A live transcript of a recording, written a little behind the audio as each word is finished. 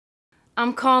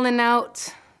I'm calling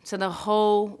out to the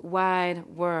whole wide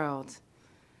world.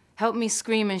 Help me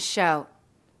scream and shout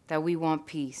that we want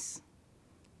peace.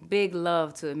 Big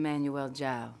love to Emmanuel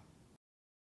Jao.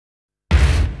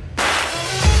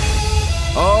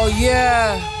 Oh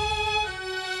yeah.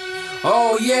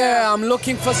 Oh yeah, I'm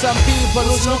looking for some people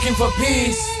who's looking for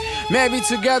peace. Maybe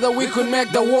together we could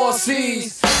make the war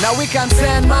cease. Now we can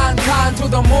send mankind to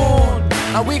the moon,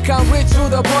 and we can reach to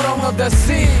the bottom of the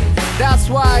sea. That's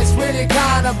why it's really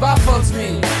kinda baffles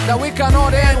me that we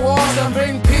cannot end wars and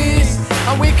bring peace,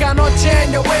 and we cannot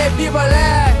change the way people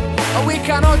act, and we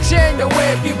cannot change the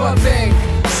way people think.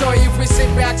 So if we sit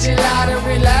back, chill out and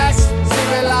relax,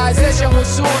 civilization will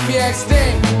soon be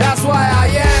extinct. That's why I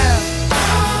am.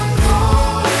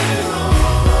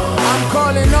 I'm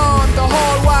calling on the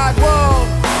whole wide world.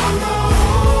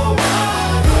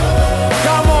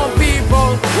 Come on people,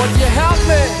 would you help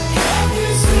me?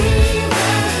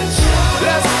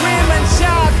 Let's scream and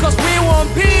shout, cause we want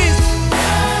peace.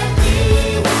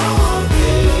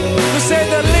 To say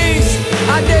the least,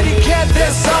 I dedicate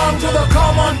this song to the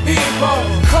common people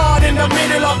caught in the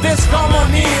middle of this common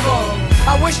evil.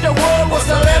 I wish the world was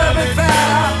a little bit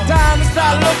fairer. Time to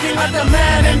start looking at the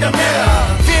man in the mirror.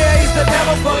 Fear is the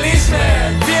devil's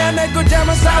policeman. Fear make good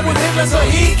genocide with Hitler so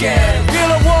he can feel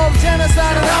a war of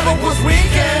genocide and lava was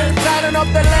weekend. Lighting up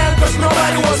the land cause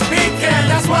nobody was speaking.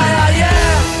 That's why I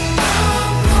am.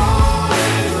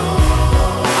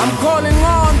 I'm calling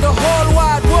on the whole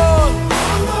wide world.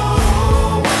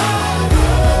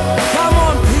 Come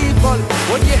on people,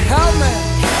 would you help me?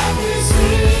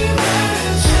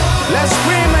 Let's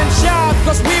scream and shout,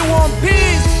 cause we want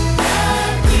peace.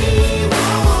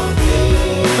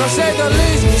 To say the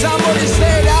least, somebody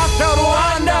said after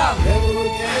Rwanda,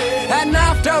 and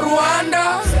after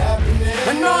Rwanda,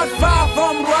 and not far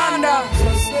from Rwanda,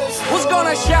 who's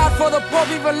gonna shout for the poor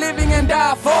people living in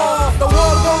Darfur? The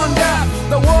world gone deaf,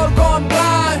 the world gone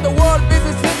blind, the world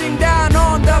busy sitting down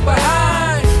on the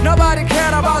behind. Nobody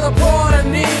cared about the poor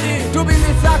and needy, too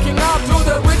busy sucking up to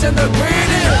the rich and the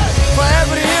greedy. For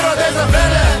every hero there's a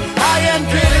villain, I ain't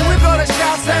kidding, we gotta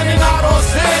shout standing out all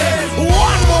city.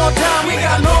 One more time, we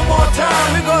got no more time,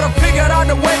 we gotta figure out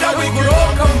the way that we could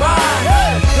all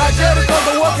combine. Like Jericho,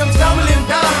 the world comes tumbling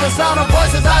down, the sound of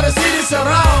voices out the city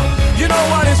surround. You know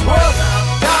what it's worth,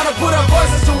 time to put our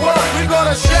voices to work, we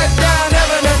gotta shake down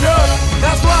heaven and earth.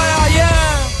 That's why I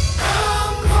am.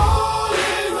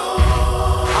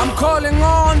 I'm calling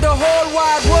on the whole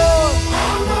wide world.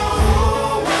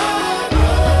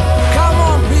 Come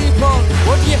on people,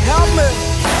 would you help me?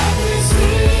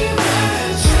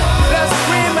 Let's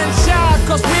scream and shout,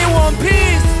 cause we want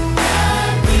peace.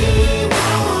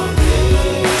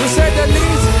 To say the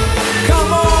least,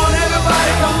 come on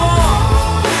everybody, come on.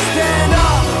 Stand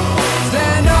up,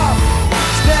 stand up,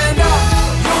 stand up.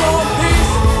 You want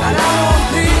peace, and I want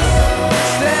peace.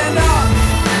 Stand up,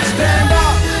 stand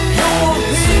up. You want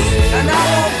peace, and I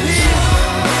want peace.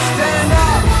 Stand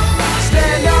up,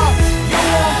 stand up. You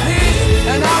want peace,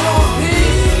 and I want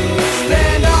peace.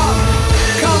 Stand up,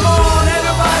 come on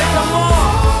everybody, come on.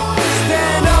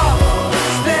 Stand up,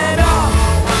 stand up.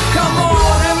 Come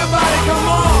on everybody, come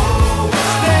on.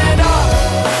 Stand up,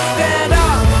 stand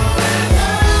up.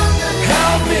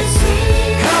 Help me,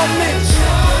 help me,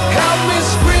 help me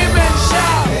scream and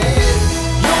shout.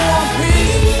 You want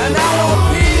peace, and I want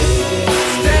peace.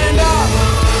 Stand up,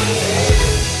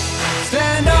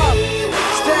 stand up,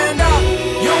 stand up.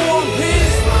 You want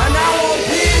peace, and I want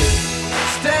peace.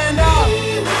 Stand up,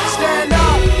 stand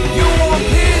up. You want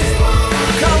peace.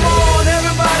 Come on,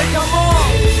 everybody, come on.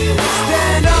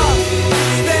 Stand up,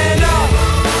 stand up.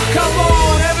 Come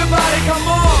on, everybody, come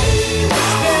on.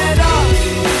 Stand up,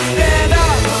 stand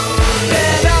up,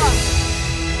 stand up.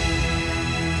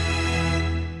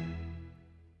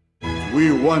 We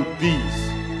want peace.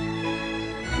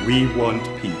 We want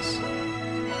peace.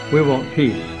 We want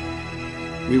peace.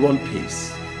 We want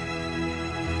peace.